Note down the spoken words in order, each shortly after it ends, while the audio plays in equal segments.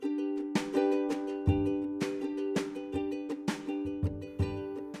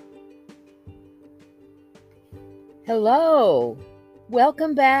Hello,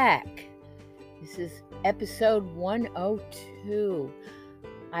 welcome back. This is episode 102.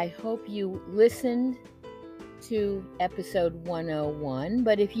 I hope you listened to episode 101,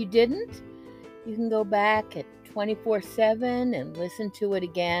 but if you didn't, you can go back at 24/7 and listen to it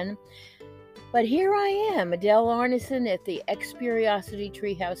again. But here I am, Adele Arneson at the Curiosity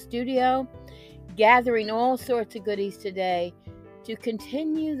Treehouse Studio, gathering all sorts of goodies today to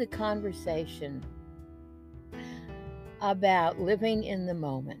continue the conversation about living in the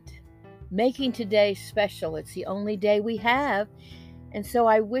moment, making today special. It's the only day we have, and so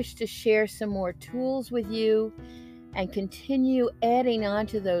I wish to share some more tools with you and continue adding on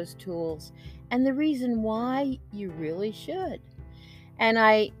to those tools and the reason why you really should. And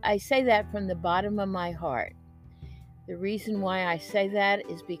I say that from the bottom of my heart. The reason why I say that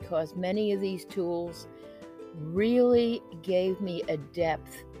is because many of these tools really gave me a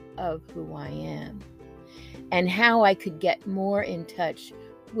depth of who I am and how I could get more in touch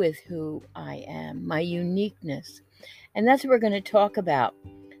with who I am, my uniqueness. And that's what we're going to talk about,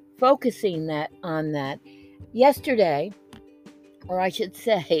 focusing on that. Yesterday, or I should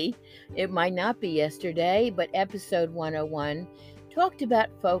say, it might not be yesterday, but episode 101 talked about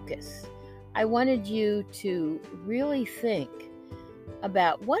focus. I wanted you to really think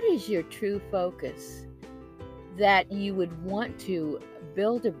about what is your true focus that you would want to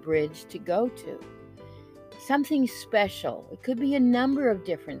build a bridge to go to. Something special. It could be a number of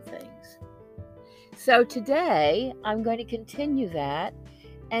different things. So today, I'm going to continue that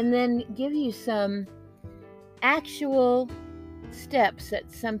and then give you some actual steps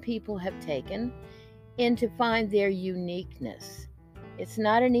that some people have taken in to find their uniqueness. It's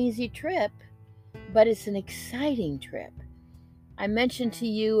not an easy trip, but it's an exciting trip. I mentioned to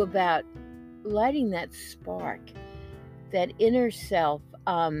you about lighting that spark, that inner self,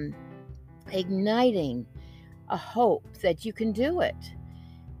 igniting a hope that you can do it.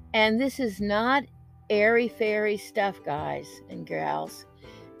 And this is not airy-fairy stuff, guys and gals.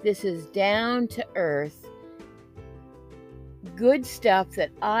 This is down to earth, good stuff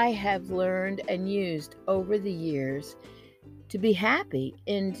that I have learned and used over the years to be happy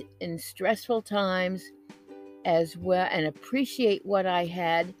in stressful times as well, and appreciate what I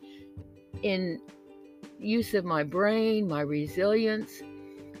had in use of my brain, my resilience.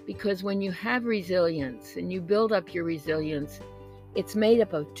 Because when you have resilience and you build up your resilience, it's made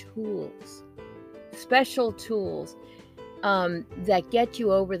up of tools, special tools that get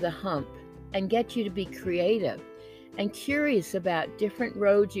you over the hump and get you to be creative and curious about different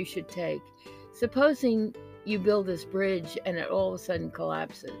roads you should take. Supposing you build this bridge and it all of a sudden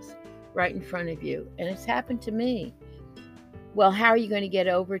collapses right in front of you, and it's happened to me. Well, how are you going to get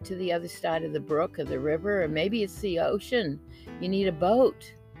over to the other side of the brook or the river, or maybe it's the ocean? You need a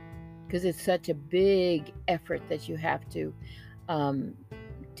boat, because it's such a big effort that you have to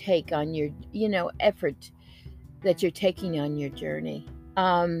take on your, effort that you're taking on your journey.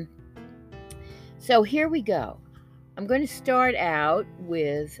 So here we go. I'm going to start out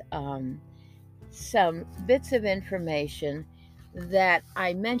with some bits of information that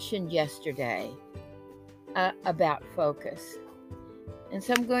I mentioned yesterday about focus. And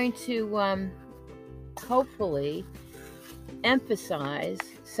so I'm going to hopefully emphasize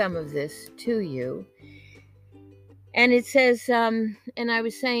some of this to you. And it says, and I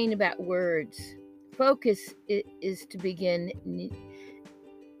was saying about words, focus is to begin.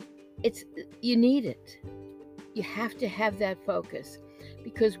 You need it. You have to have that focus,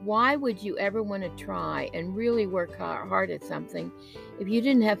 because why would you ever want to try and really work hard at something if you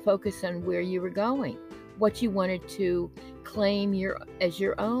didn't have focus on where you were going, what you wanted to claim as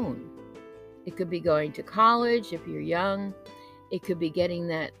your own? It could be going to college if you're young. It could be getting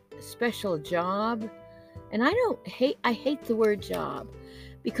that special job. And I hate the word job,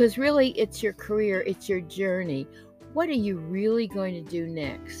 because really it's your career, it's your journey. What are you really going to do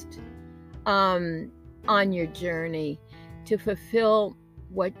next on your journey to fulfill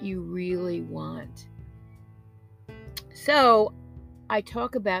what you really want? So I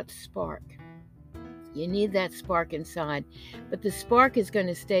talk about spark. You need that spark inside, but the spark is going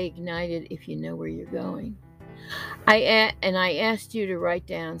to stay ignited if you know where you're going. I asked you to write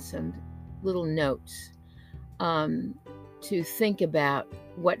down some little notes to think about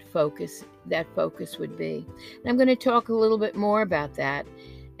what that focus would be. And I'm going to talk a little bit more about that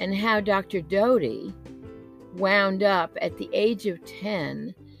and how Dr. Doty wound up at the age of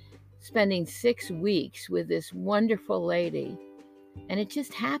 10 spending 6 weeks with this wonderful lady, and it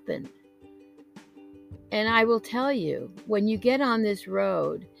just happened. And I will tell you, when you get on this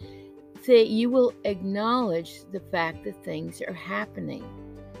road, you will acknowledge the fact that things are happening.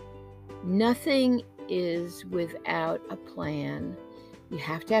 Nothing is without a plan. You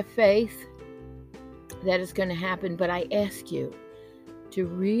have to have faith that it's going to happen, but I ask you to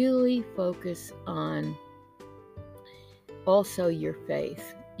really focus on also your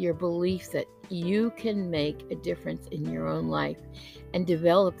faith, your belief that you can make a difference in your own life and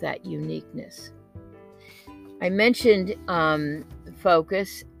develop that uniqueness. I mentioned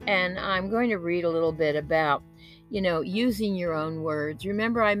focus, and I'm going to read a little bit about, using your own words.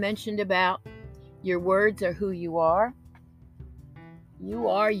 Remember I mentioned about your words are who you are? You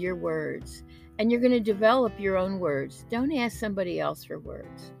are your words, and you're going to develop your own words. Don't ask somebody else for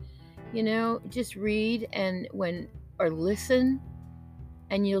words. Just read or listen,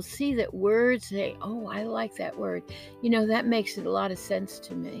 and you'll see that words say, oh, I like that word. That makes a lot of sense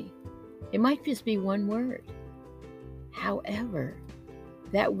to me. It might just be one word. However,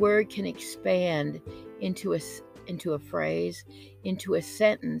 that word can expand into a phrase, into a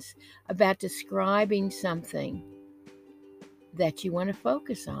sentence about describing something that you want to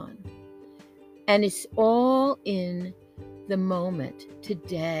focus on. And it's all in the moment,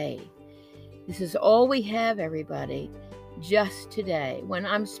 today. This is all we have, everybody, just today. When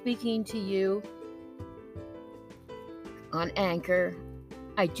I'm speaking to you on Anchor,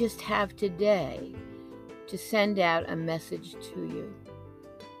 I just have today to send out a message to you.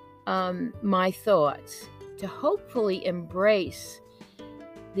 My thoughts, to hopefully embrace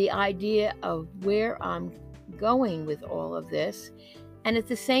the idea of where I'm going with all of this. And at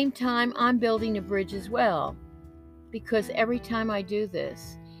the same time, I'm building a bridge as well, because every time I do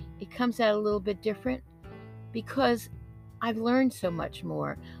this, it comes out a little bit different because I've learned so much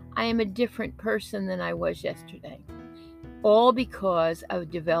more. I am a different person than I was yesterday, all because of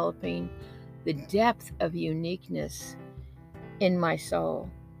developing the depth of uniqueness in my soul,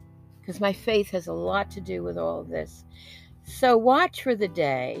 because my faith has a lot to do with all of this. So watch for the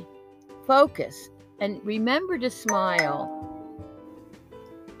day, focus, and remember to smile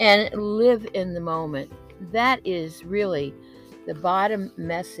and live in the moment. That is really the bottom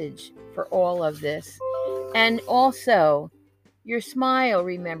message for all of this. And also, your smile,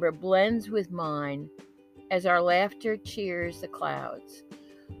 remember, blends with mine as our laughter cheers the clouds.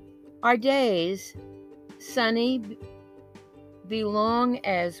 Our days, sunny, belong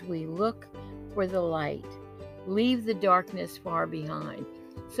as we look for the light. Leave the darkness far behind.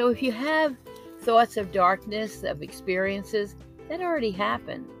 So if you have thoughts of darkness, of experiences, that already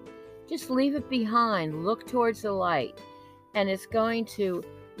happened. Just leave it behind. Look towards the light. And it's going to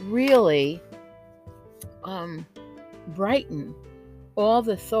really brighten all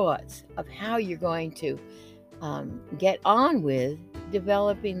the thoughts of how you're going to get on with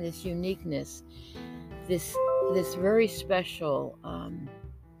developing this uniqueness, this very special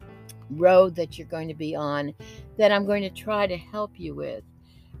road that you're going to be on, that I'm going to try to help you with.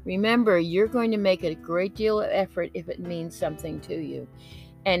 Remember, you're going to make a great deal of effort if it means something to you,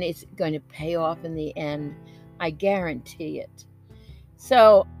 and it's going to pay off in the end. I guarantee it.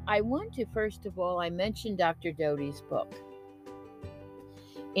 So I want to, first of all, I mentioned Dr. Doty's book,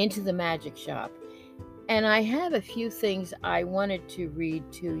 Into the Magic Shop. And I have a few things I wanted to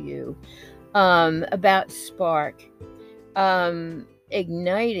read to you about spark,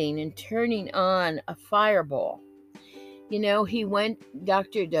 igniting and turning on a fireball.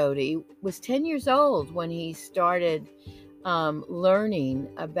 Dr. Doty was 10 years old when he started learning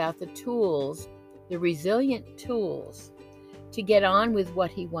about the tools, the resilient tools, to get on with what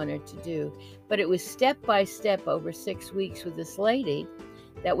he wanted to do. But it was step by step over 6 weeks with this lady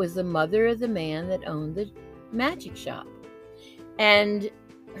that was the mother of the man that owned the magic shop. And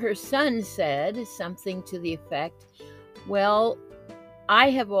her son said something to the effect, well, I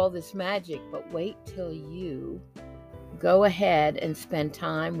have all this magic, but wait till you go ahead and spend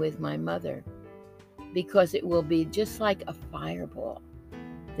time with my mother, because it will be just like a fireball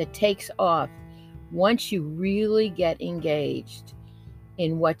that takes off once you really get engaged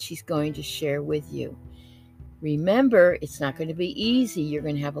in what she's going to share with you. Remember, it's not going to be easy. You're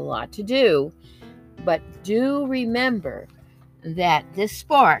going to have a lot to do, but do remember that this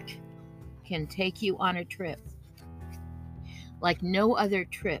spark can take you on a trip like no other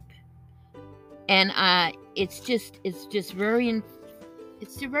trip. And it's very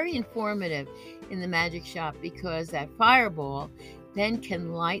informative in the magic shop, because that fireball then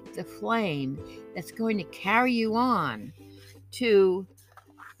can light the flame that's going to carry you on to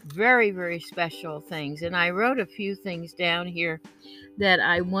very, very special things. And I wrote a few things down here that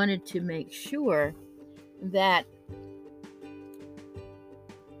I wanted to make sure that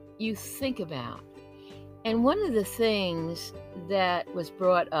you think about. And one of the things that was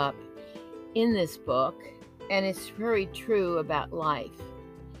brought up in this book, and it's very true about life,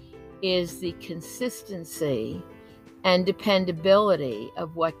 is the consistency and dependability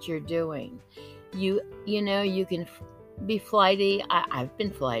of what you're doing. You know, you can be flighty. I've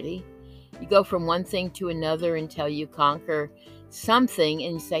been flighty. You go from one thing to another until you conquer something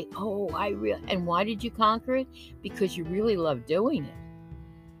and you say, oh, and why did you conquer it? Because you really love doing it.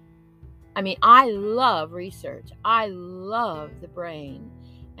 I mean, I love research. I love the brain,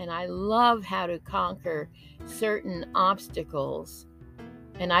 and I love how to conquer certain obstacles.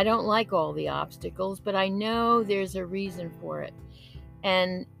 And I don't like all the obstacles, but I know there's a reason for it.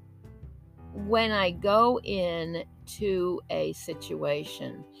 And when I go into a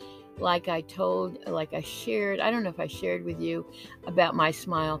situation, like I shared, I don't know if I shared with you about my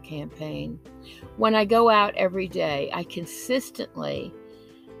Smile campaign. When I go out every day, I consistently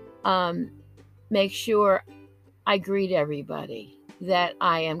make sure I greet everybody that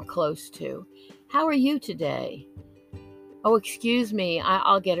I am close to. How are you today? Oh, excuse me,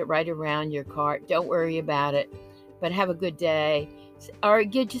 I'll get it right around your cart. Don't worry about it, but have a good day. Or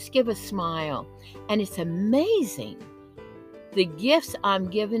just give a smile. And it's amazing the gifts I'm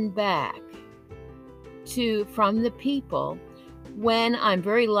given back from the people when I'm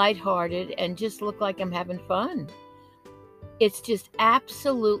very lighthearted and just look like I'm having fun. It's just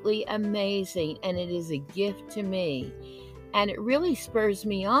absolutely amazing, and it is a gift to me. And it really spurs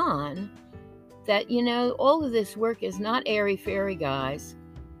me on that, you know, all of this work is not airy-fairy, guys.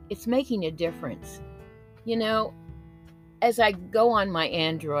 It's making a difference. You know, as I go on my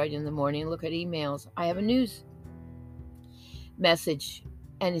Android in the morning and look at emails, I have a news message,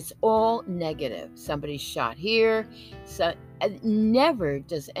 and it's all negative. Somebody's shot here. So never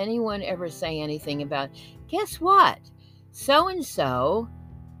does anyone ever say anything about, guess what? So-and-so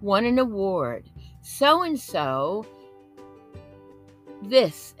won an award. So-and-so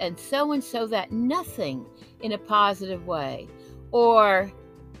this and so that. Nothing in a positive way. Or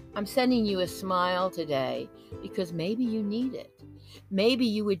I'm sending you a smile today because maybe you need it. Maybe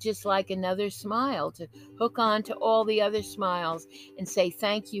you would just like another smile to hook on to all the other smiles and say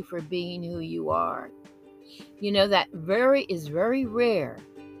thank you for being who you are. You know, that is very rare.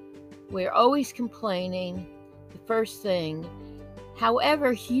 We're always complaining, the first thing.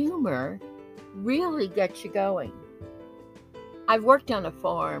 However, humor really gets you going. I've worked on a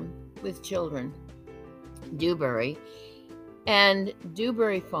farm with children, Dewberry. And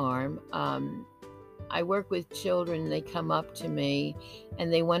Dewberry Farm, I work with children. They come up to me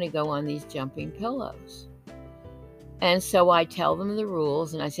and they want to go on these jumping pillows. And so I tell them the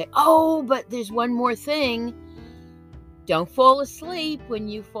rules and I say, oh, but there's one more thing. Don't fall asleep when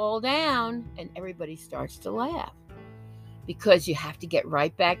you fall down. And everybody starts to laugh because you have to get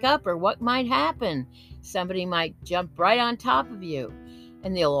right back up, or what might happen? Somebody might jump right on top of you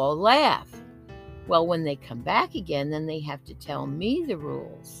and they'll all laugh. Well, when they come back again, then they have to tell me the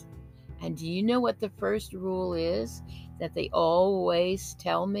rules. And do you know what the first rule is that they always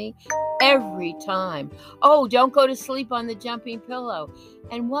tell me? Every time. Oh, don't go to sleep on the jumping pillow.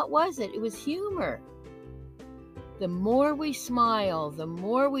 And what was it? It was humor. The more we smile, the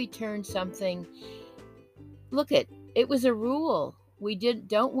more we turn something. Look, it was a rule. We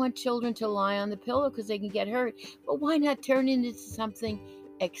don't want children to lie on the pillow because they can get hurt. But why not turn it into something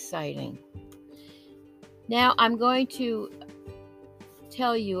exciting? Now I'm going to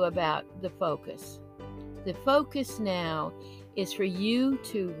tell you about the focus. The focus now is for you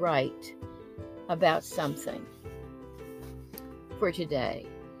to write about something for today.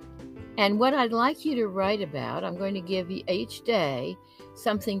 And what I'd like you to write about, I'm going to give you each day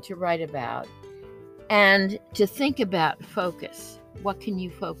something to write about and to think about focus. What can you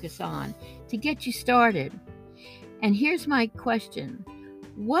focus on to get you started? And here's my question.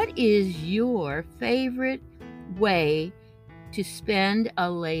 What is your favorite way to spend a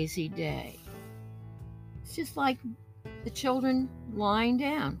lazy day? It's just like the children lying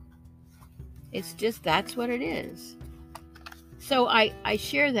down. It's just, that's what it is. So I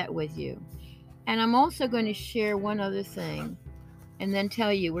share that with you. And I'm also going to share one other thing and then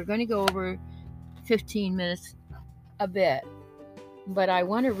tell you, we're going to go over 15 minutes a bit. But I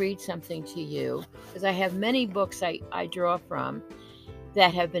want to read something to you because I have many books I draw from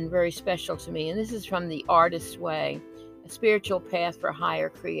that have been very special to me. And this is from The Artist's Way, A Spiritual Path for Higher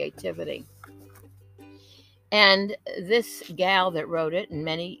Creativity. And this gal that wrote it, and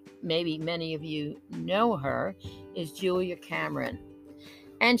maybe many of you know her, is Julia Cameron.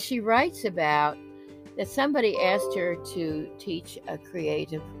 And she writes about that somebody asked her to teach a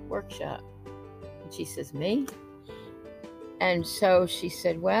creative workshop. And she says, me? And so she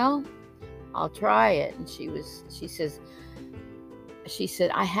said, well, I'll try it. And she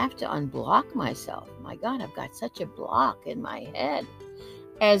said, I have to unblock myself. My God, I've got such a block in my head.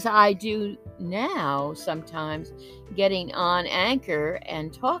 as I do now, sometimes getting on Anchor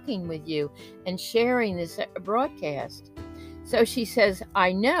and talking with you and sharing this broadcast. So she says,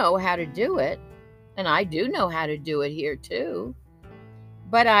 I know how to do it, and I do know how to do it here too.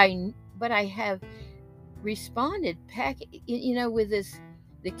 But I have responded with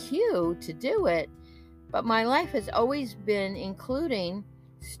the cue to do it. But my life has always been including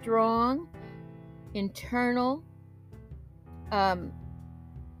strong internal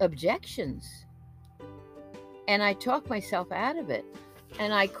objections, and I talk myself out of it,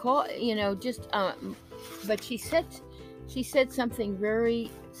 and I call but she said something very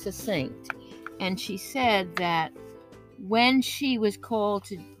succinct, and she said that when she was called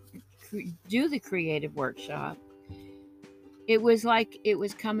to do the creative workshop, it was like it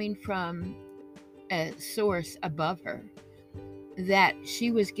was coming from a source above her, that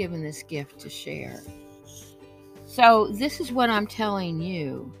she was given this gift to share. So this is what I'm telling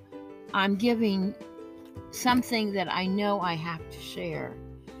you. I'm giving something that I know I have to share.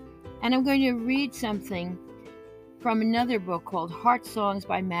 And I'm going to read something from another book called Heart Songs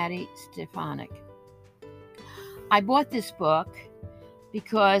by Maddie Stefanik. I bought this book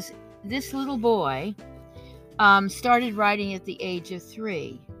because this little boy started writing at the age of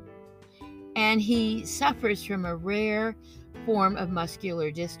 3. And he suffers from a rare form of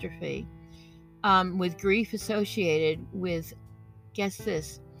muscular dystrophy, with grief associated with, guess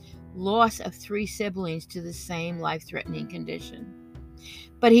this, loss of 3 siblings to the same life-threatening condition.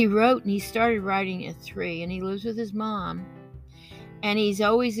 But he started writing at 3, and he lives with his mom. And he's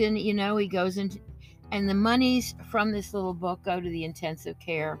always he goes into, and the monies from this little book go to the intensive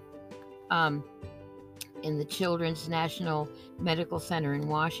care in the Children's National Medical Center in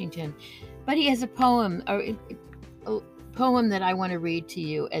Washington. But he has a poem that I want to read to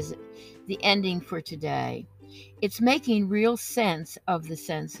you as the ending for today. It's making real sense of the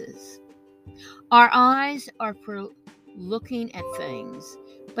senses. Our eyes are for looking at things,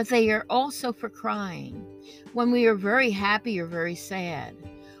 but they are also for crying when we are very happy or very sad.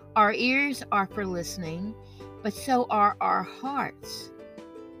 Our ears are for listening, but so are our hearts.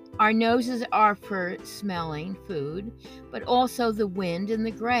 Our noses are for smelling food, but also the wind and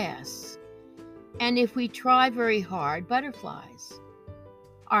the grass. And if we try very hard, butterflies.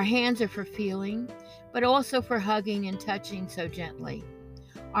 Our hands are for feeling, but also for hugging and touching so gently.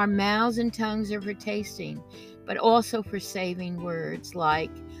 Our mouths and tongues are for tasting, but also for saving words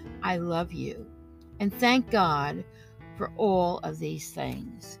like, I love you. And thank God for all of these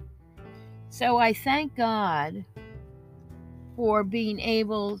things. So I thank God for being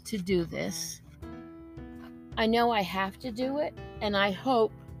able to do this. I know I have to do it, and I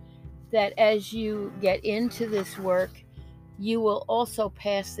hope that as you get into this work, you will also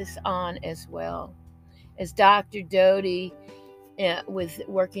pass this on as well. As Dr. Doty, with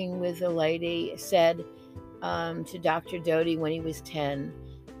working with a lady, said to Dr. Doty when he was 10,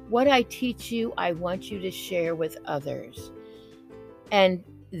 what I teach you, I want you to share with others. And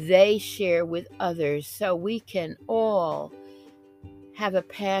they share with others, so we can all have a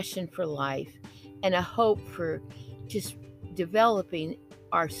passion for life and a hope for just developing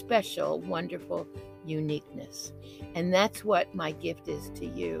our special, wonderful uniqueness. And that's what my gift is to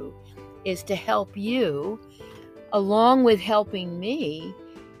you, is to help you, along with helping me,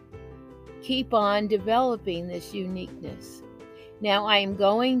 keep on developing this uniqueness. Now, I am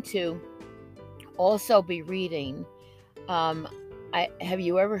going to also be reading, have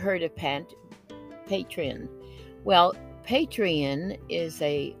you ever heard of Patreon? Well, Patreon is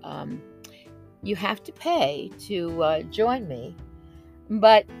you have to pay to join me,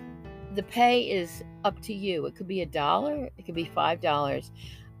 but the pay is up to you. It could be $1, it could be $5.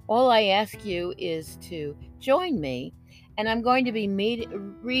 All I ask you is to join me, and I'm going to be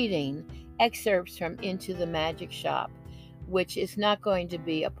reading excerpts from Into the Magic Shop, which is not going to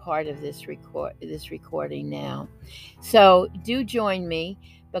be a part of this recording now. So do join me,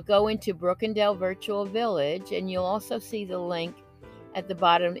 but go into Brookendale Virtual Village, and you'll also see the link at the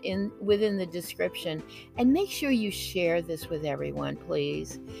bottom within the description. And make sure you share this with everyone,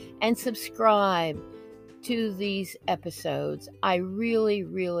 please, and subscribe to these episodes. I really,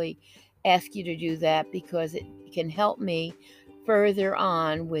 really ask you to do that, because it can help me further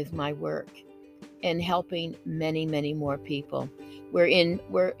on with my work and helping many, many more people.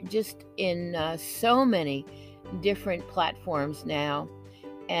 We're just in so many different platforms now,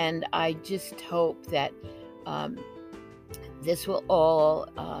 and I just hope that this will all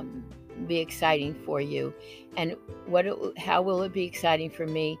be exciting for you. And how will it be exciting for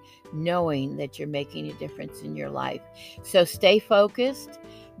me, knowing that you're making a difference in your life? So stay focused,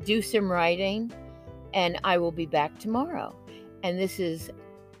 do some writing, and I will be back tomorrow. And this is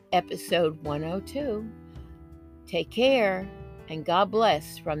episode 102. Take care, and God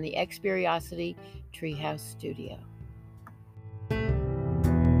bless from the Xperiosity Treehouse Studio.